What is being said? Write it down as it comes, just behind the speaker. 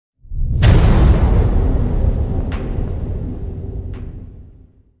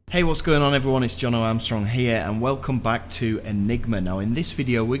Hey, what's going on everyone? It's John Armstrong here and welcome back to Enigma. Now in this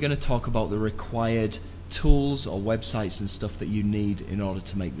video we're going to talk about the required tools or websites and stuff that you need in order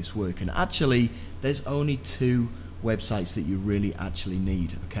to make this work. And actually there's only two websites that you really actually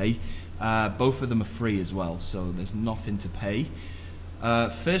need, okay? Both of them are free as well, so there's nothing to pay.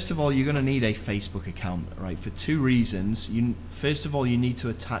 First of all, you're going to need a Facebook account, right, for two reasons. First of all, you need to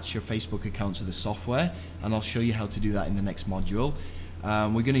attach your Facebook account to the software, and I'll show you how to do that in the next module.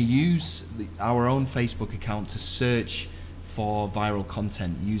 We're going to use our own Facebook account to search for viral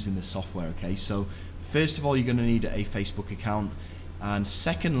content using the software, okay? So first of all, you're going to need a Facebook account, and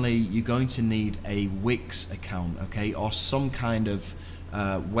secondly, you're going to need a Wix account, okay, or some kind of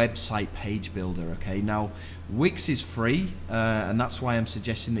website page builder, okay? Now Wix is free, and that's why I'm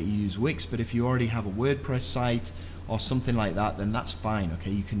suggesting that you use Wix, but if you already have a WordPress site or something like that, then that's fine, okay?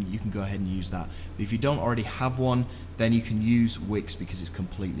 You can go ahead and use that. But if you don't already have one, then you can use Wix because it's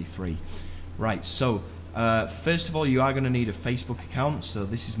completely free. Right, so first of all, you are going to need a Facebook account. So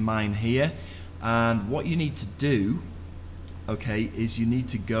this is mine here, and what you need to do, okay, is you need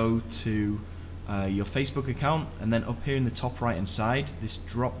to go to your Facebook account, and then up here in the top right hand side, this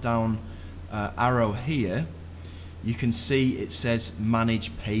drop down arrow here, you can see it says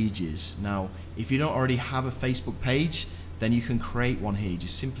manage pages. Now if you don't already have a Facebook page, then you can create one here. You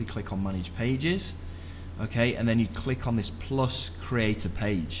just simply click on manage pages, okay, and then you click on this plus create a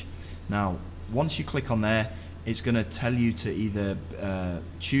page. Now once you click on there, it's going to tell you to either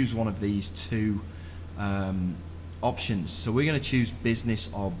choose one of these two options. So we're going to choose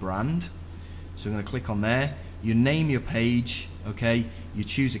business or brand. So I'm going to click on there. You name your page, okay, you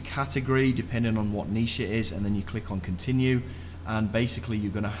choose a category depending on what niche it is, and then you click on continue, and basically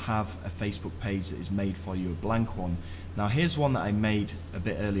you're going to have a Facebook page that is made for you, a blank one. Now here's one that I made a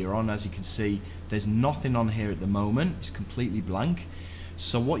bit earlier on. As you can see, there's nothing on here at the moment, it's completely blank.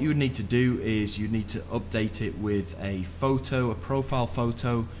 So what you would need to do is you need to update it with a photo, a profile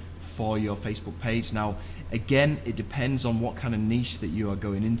photo for your Facebook page. Now again, it depends on what kind of niche that you are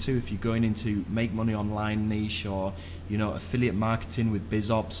going into. If you're going into make money online niche, or affiliate marketing with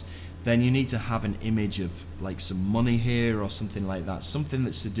BizOps, then you need to have an image of like some money here or something like that, something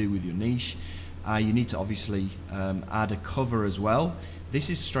that's to do with your niche. You need to obviously add a cover as well. This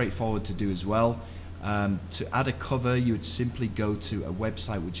is straightforward to do as well. To add a cover, you would simply go to a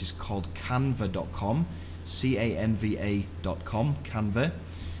website which is called canva.com, canva.com, Canva.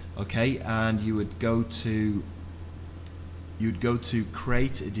 Okay, and you would go to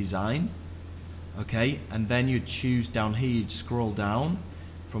create a design, okay, and then you'd choose down here, you'd scroll down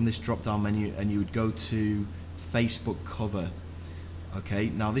from this drop down menu, and you would go to Facebook cover. Okay,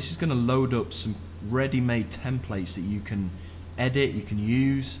 now this is going to load up some ready-made templates that you can edit, you can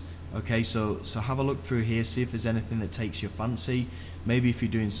use. Okay, so have a look through here, see if there's anything that takes your fancy. Maybe if you're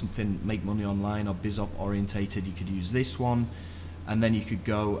doing something make money online or BizOp orientated, you could use this one. And then you could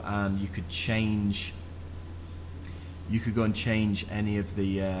go and you could change. You could go and change any of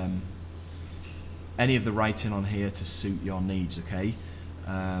the writing on here to suit your needs. Okay,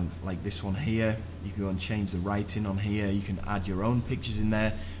 like this one here, you can go and change the writing on here. You can add your own pictures in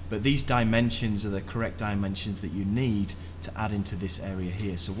there, but these dimensions are the correct dimensions that you need to add into this area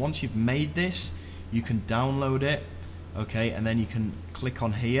here. So once you've made this, you can download it. Okay, and then you can click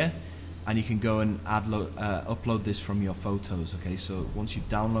on here, and you can go and upload this from your photos. Okay, so once you've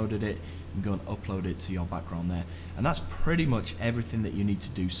downloaded it, you can go and upload it to your background there, and that's pretty much everything that you need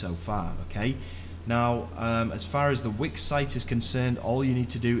to do so far. Okay, now as far as the Wix site is concerned, all you need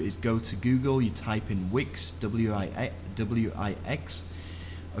to do is go to Google, you type in Wix, W-I-X,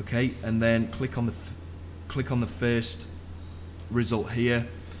 okay, and then click on the first result here,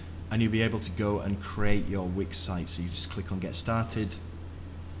 and you'll be able to go and create your Wix site. So you just click on get started,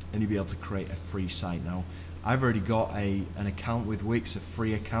 and you'll be able to create a free site. Now I've already got an account with Wix, a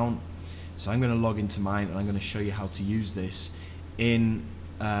free account, so I'm going to log into mine, and I'm going to show you how to use this in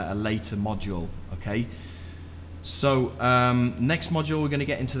a later module. Okay, so next module we're going to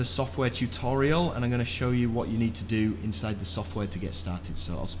get into the software tutorial, and I'm going to show you what you need to do inside the software to get started.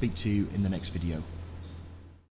 So I'll speak to you in the next video.